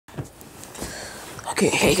Okay,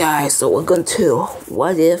 hey guys, so we're going to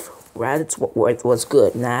what if Raditz was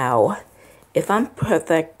good. Now, if I'm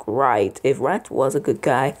perfect right, if Raditz was a good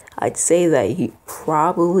guy, I'd say that he'll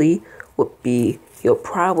probably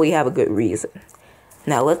have a good reason.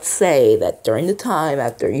 Now, let's say that during the time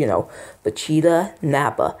after, Vegeta,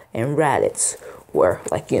 Nappa, and Raditz were,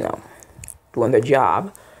 doing their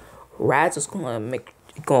job, Raditz was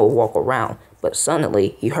gonna walk around, but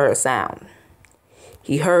suddenly he heard a sound.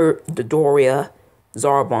 He heard Dodoria,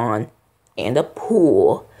 Zarbon, and a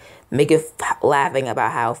pool laughing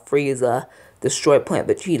about how Frieza destroyed Planet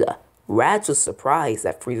Vegeta. Raditz was surprised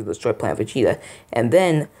that Frieza destroyed Planet Vegeta, and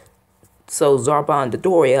then so Zarbon and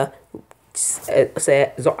Dodoria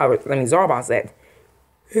Zarbon said,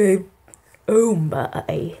 "Hey, oh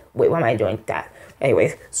my." Wait, why am I doing that?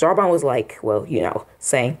 Anyways, Zarbon was like,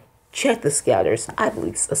 saying, "Check the scouters. I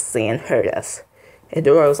believe a Saiyan heard us." And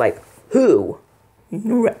Dodoria was like, "Who?"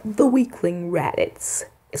 "The weakling Raditz,"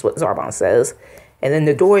 is what Zarbon says. And then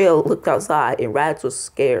Dodoria looked outside, and Raditz was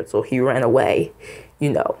scared, so he ran away.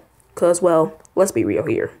 Because, let's be real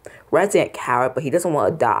here. Raditz ain't a coward, but he doesn't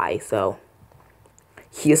want to die, so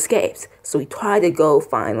he escapes. So he tried to go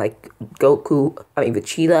find,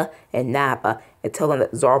 Vegeta and Nappa, and tell them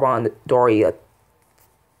that Zarbon and Dodoria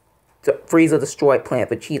Frieza destroyed Planet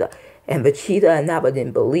Vegeta. And Vegeta and Nappa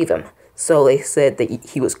didn't believe him, so they said that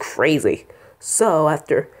he was crazy. So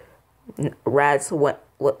after Raditz went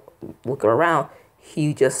looking around,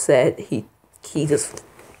 he just said he just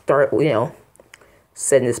started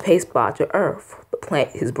sending his space pod to Earth, the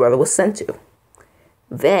planet his brother was sent to.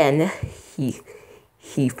 Then he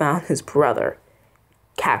found his brother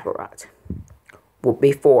Kakarot. Well,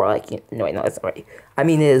 before no, that's not right. I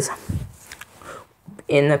mean,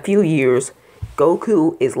 in a few years,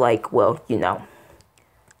 Goku is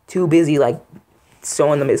too busy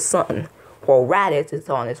showing them his son, while Raditz is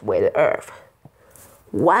on his way to Earth.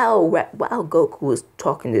 While Goku was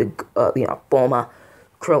talking to Bulma,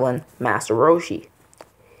 Krilln, Master Roshi,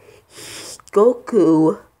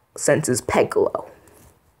 Goku senses Piccolo.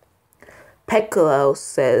 Piccolo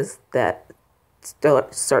says that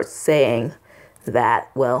starts saying that,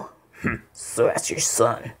 so that's your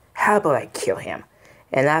son. How about I kill him?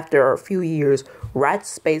 And after a few years, Raditz's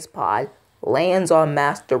space pod lands on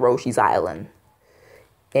Master Roshi's island.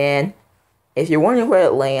 And if you're wondering where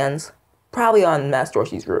it lands, probably on Master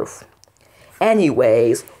Roshi's roof.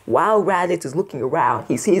 Anyways, while Raditz is looking around,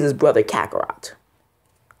 he sees his brother Kakarot.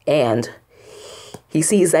 And he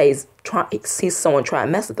sees that he sees someone trying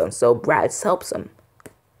to mess with him, so Raditz helps him.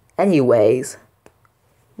 Anyways,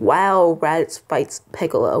 while Raditz fights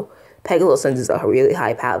Piccolo senses a really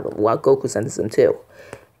high power level, while Goku senses him too.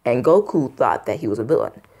 And Goku thought that he was a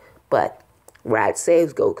villain, but Raditz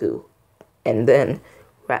saves Goku. And then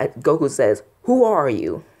Goku says, "Who are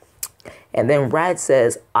you?" And then Raditz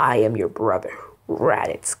says, "I am your brother,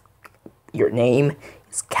 Raditz. Your name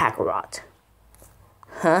is Kakarot."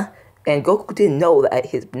 Huh? And Goku didn't know that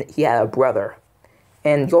he had a brother.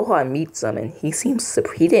 And Gohan meets him, and he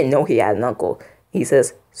didn't know he had an uncle. He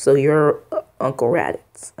says, "So you're Uncle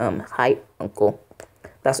Raditz." Hi, Uncle."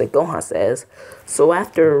 That's what Gohan says. So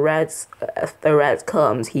after Raditz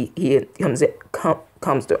comes, he comes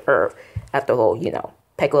to Earth after the whole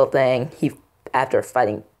Piccolo thing. After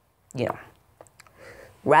fighting,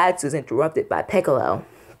 Raditz is interrupted by Piccolo,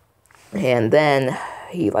 and then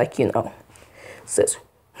he says,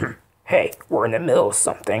 "Hey, we're in the middle of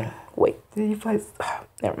something." Wait, did he fight?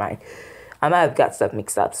 Never mind. I might have got stuff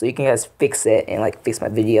mixed up, so you can guys fix it and fix my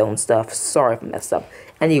video and stuff. Sorry if I messed up.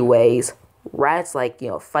 Anyways,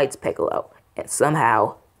 Raditz fights Piccolo, and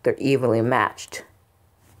somehow they're evenly matched.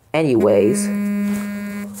 Anyways,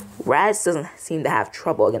 Raditz doesn't seem to have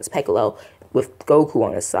trouble against Piccolo with Goku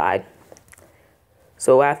on his side.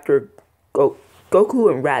 So after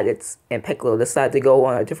Goku and Raditz and Piccolo decide to go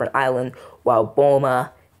on a different island, while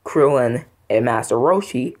Bulma, Krilln, and Master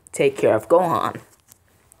Roshi take care of Gohan.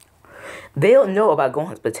 They don't know about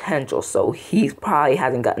Gohan's potential, so he probably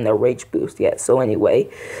hasn't gotten a rage boost yet. So anyway,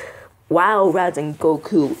 while Raditz and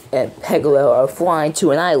Goku and Piccolo are flying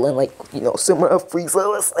to an island, similar to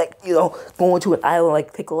Frieza, it's going to an island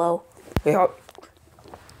like Piccolo.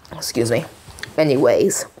 Excuse me.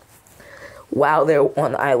 Anyways, while they're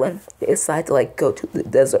on the island, they decide to go to the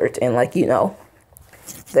desert and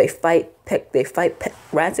they fight.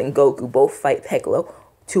 Raditz and Goku both fight Piccolo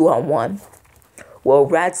 2-on-1. Well,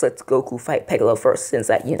 Raditz lets Goku fight Piccolo first, since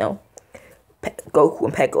Goku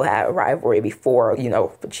and Piccolo had a rivalry before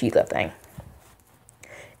Vegeta thing.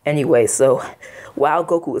 Anyway, so while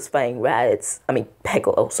Goku was fighting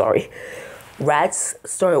Piccolo, Raditz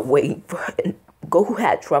started waiting for. Goku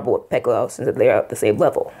had trouble with Piccolo since they are at the same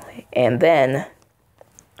level, and then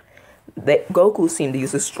Goku seemed to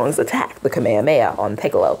use his strongest attack, the Kamehameha, on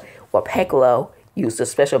Piccolo, while Piccolo used a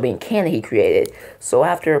special beam cannon he created. So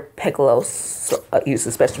after Piccolo used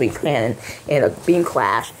a special beam cannon in a beam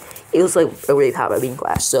clash, it was like a really powerful beam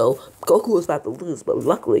clash. So Goku was about to lose, but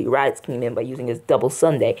luckily Raditz came in by using his double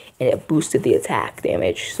Sunday, and it boosted the attack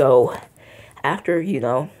damage. So after,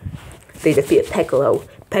 they defeated Piccolo,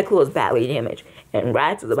 Piccolo was badly damaged, and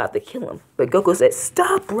Raditz was about to kill him. But Goku said,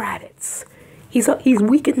 "Stop, Raditz. He's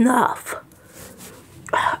weak enough."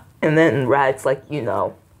 And then Raditz,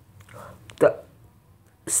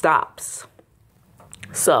 stops.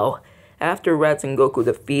 So after Raditz and Goku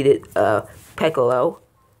defeated Piccolo,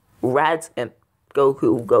 Raditz and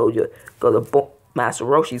Goku go to Master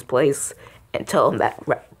Roshi's place and tell him that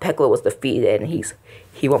Piccolo was defeated and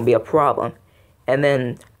he won't be a problem. And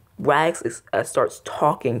then Raditz starts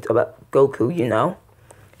talking about Goku,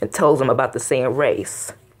 and tells him about the Saiyan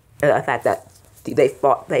race and the fact that they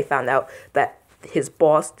found out that his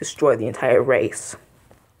boss destroyed the entire race.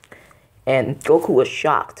 And Goku was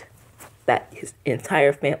shocked that his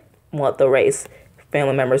entire family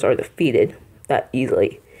members are defeated that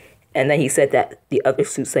easily. And then he said that the other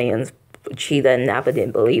Super Saiyans, Vegeta and Nappa,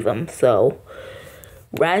 didn't believe him. So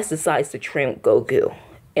Raditz decides to train with Goku.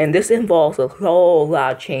 And this involves a whole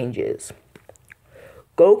lot of changes.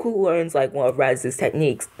 Goku learns one of Raditz's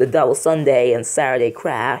techniques, the double Sunday and Saturday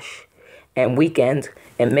crash and weekend,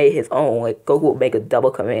 and made his own. Goku will make a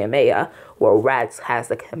double Kamehameha, where Raditz has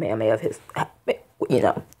the Kamehameha of his,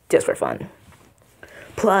 just for fun.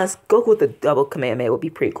 Plus, Goku with the double Kamehameha would be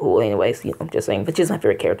pretty cool anyways, I'm just saying, which is my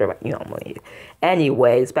favorite character, but,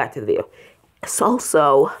 Anyways, back to the video.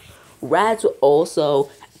 So, Raditz will also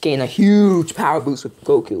gain a huge power boost with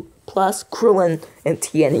Goku. Plus, Krilln and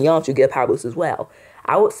Tien and Yamcha get a power boost as well.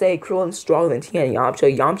 I would say Krillin's stronger than Tien and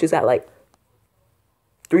Yamcha. Yamcha's at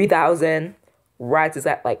 3,000. Raditz is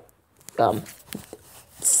at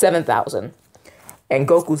 7,000. And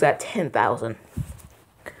Goku's at 10,000.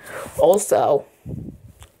 Also,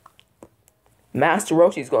 Master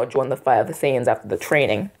Roshi's going to join the fight of the Saiyans after the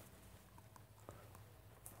training.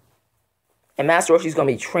 And Master Roshi's going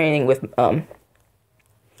to be training with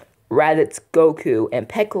Raditz, Goku, and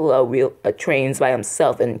Piccolo trains by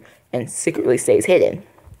himself and secretly stays hidden.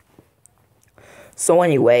 So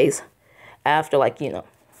anyways, after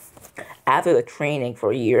after the training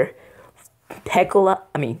for a year, Nappa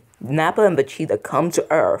and Vegeta come to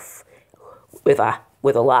Earth with a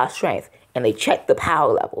lot of strength, and they check the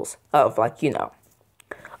power levels of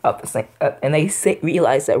of the same, and they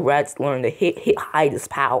realize that Raditz learned to hide his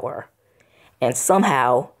power, and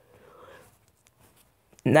somehow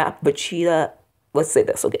Vegeta. Let's say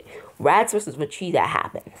this, okay? Raditz versus Vegeta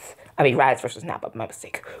happens. Raditz versus Nappa, my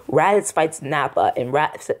mistake. Raditz fights Nappa, and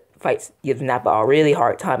Raditz gives Nappa a really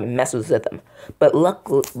hard time and messes with him. But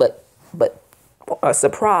luckily, but a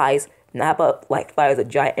surprise, Nappa fires a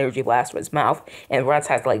giant energy blast from his mouth, and Raditz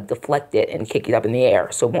has to deflect it and kick it up in the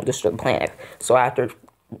air so it won't destroy the planet. So after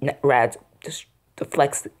Raditz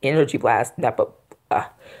deflects the energy blast, Nappa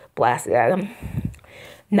blasted at him.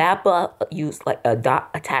 Nappa used a dot,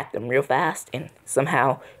 attacked him real fast, and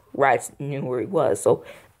somehow Raditz knew where he was. So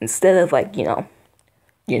instead of letting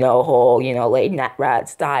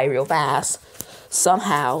Raditz die real fast,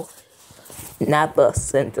 somehow Nappa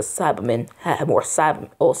sent the Saibamen, had more Saibamen,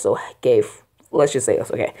 also gave, let's just say this,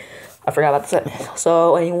 okay, I forgot about the Saibamen.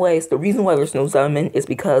 So anyways, the reason why there's no Saibamen is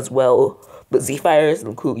because, the Z Fighters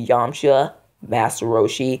include Yamcha, Master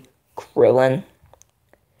Roshi, Krilln,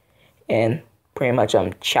 and pretty much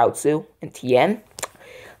chiaostu and Tien.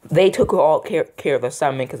 They took all care of the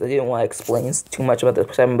Saibamen because I didn't want to explain too much about the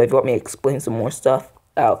Saibamen, but if you want me to explain some more stuff,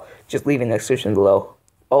 I'll just leave in the description below.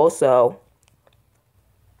 Also,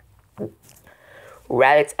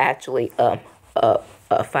 Raditz actually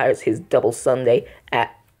fires his double Sunday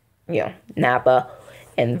at Nappa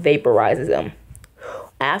and vaporizes him.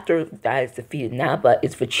 After Raditz defeated Nappa,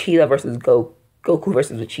 it's Vegeta versus Goku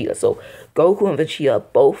versus Vegeta. So Goku and Vegeta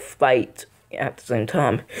both fight at the same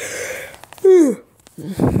time.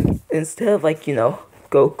 Instead of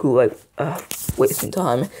Goku wasting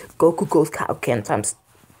time, Goku goes Kaioken times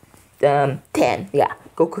 10. Yeah,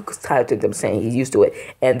 Goku's tired of them saying he's used to it,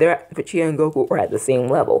 and Vegeta and Goku are at the same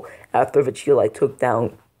level. After Vegeta took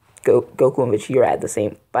down Goku and Vegeta are at the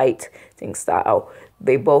same fighting style,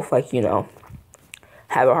 they both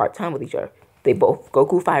have a hard time with each other.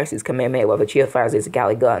 Goku fires his Kamehameha while Vegeta fires his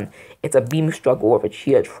Galley Gun. It's a beam struggle where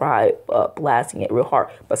Vegeta tried blasting it real hard,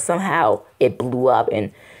 but somehow it blew up,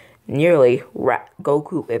 and nearly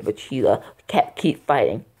Goku and Vegeta keep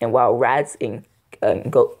fighting. And while Raditz and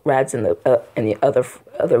the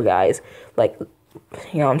other guys like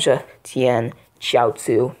Yamcha, Tien,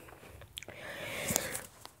 Chiaostu,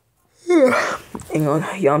 And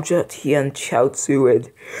Yamcha, Tien, Chiaostu,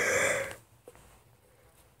 and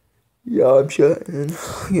Yamcha, and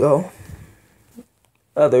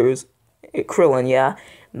others, Krilln, yeah,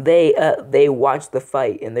 they watch the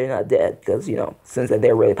fight and they're not dead because since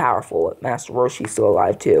they're really powerful. Master Roshi's still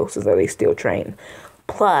alive too, since they still train.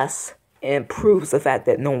 Plus, it proves the fact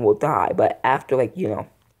that no one will die. But after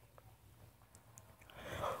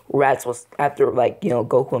Raditz was after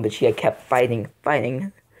Goku and Vegeta kept fighting.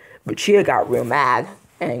 Vegeta got real mad,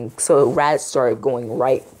 and so Raditz started going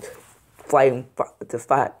right, fighting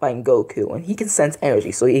Goku, and he can sense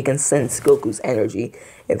energy, so he can sense Goku's energy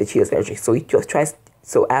and Vegeta's energy. So he just tries.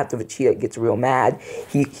 So after Vegeta gets real mad,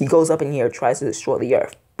 he goes up in the air, tries to destroy the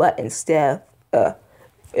Earth, but instead, the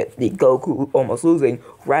Goku almost losing,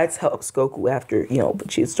 Raditz helps Goku after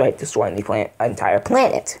Vegeta's tried destroying the entire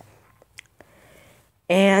planet.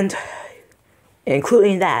 And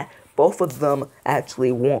including that, both of them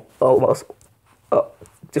actually almost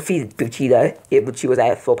defeated Vegeta if Vegeta was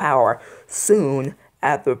at full power soon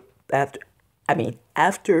after Raditz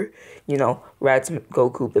and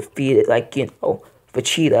Goku defeated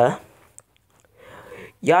Vegeta.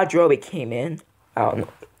 Yajirobe came in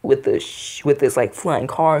with this flying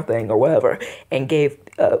car thing or whatever, and gave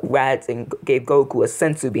Raditz and gave Goku a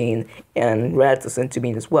senzu bean, and Raditz a senzu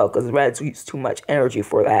bean as well, because Raditz used too much energy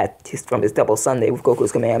for that from his double Sunday with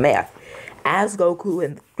Goku's Kamehameha. As Goku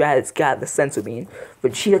and Raditz got the senzu bean,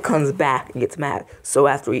 Vegeta comes back and gets mad. So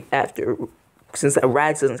since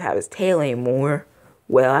Raditz doesn't have his tail anymore,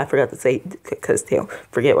 well, I forgot to say because tail,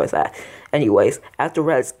 forget what's that. Anyways, after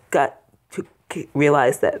Raditz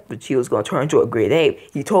realized that Vegeta was going to turn into a great ape,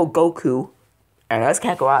 he told Goku, and that's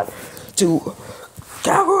Kakarot,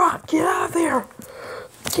 Kakarot, get out of there!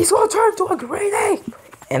 He's going to turn into a great ape!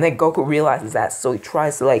 And then Goku realizes that, so he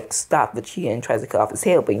tries to stop Vegeta and tries to cut off his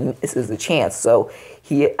tail, but he misses the chance. So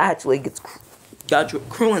he actually gets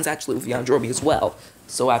Krillin's actually with Yajirobe as well.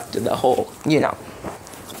 So after the whole,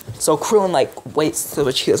 so Krilln waits till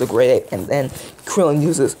Vegeta's a great ape, and then Krilln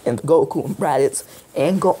uses and Goku and Raditz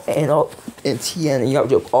and Tien and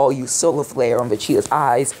Yajirobe all use solar flare on Vegeta's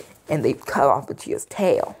eyes, and they cut off Vegeta's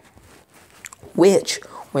tail, which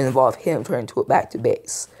would involve him turning back to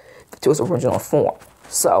base, to his original form.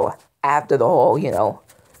 So after the whole,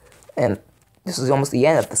 and this is almost the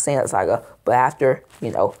end of the Saiyan saga, but after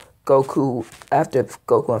Goku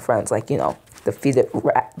and friends defeated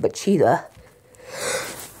Vegeta,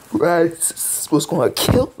 Raditz was going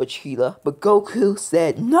to kill Vegeta, but Goku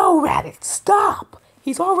said, "No, Raditz, stop!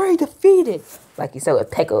 He's already defeated," like he said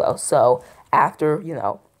with Piccolo. So after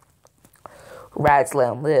Raditz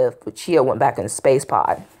let him live, Vegeta went back in the space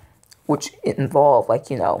pod, which involved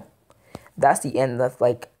that's the end of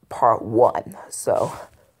part 1. So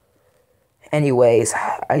anyways,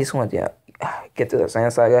 I just wanted to get to the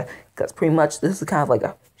Saiyan saga because pretty much this is kind of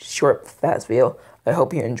a short, fast video. I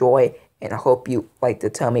hope you enjoy, and I hope you like to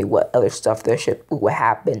tell me what other stuff would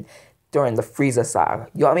happen during the Frieza saga.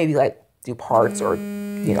 Y'all maybe do parts or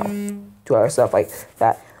do other stuff like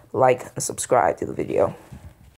that. Like and subscribe to the video.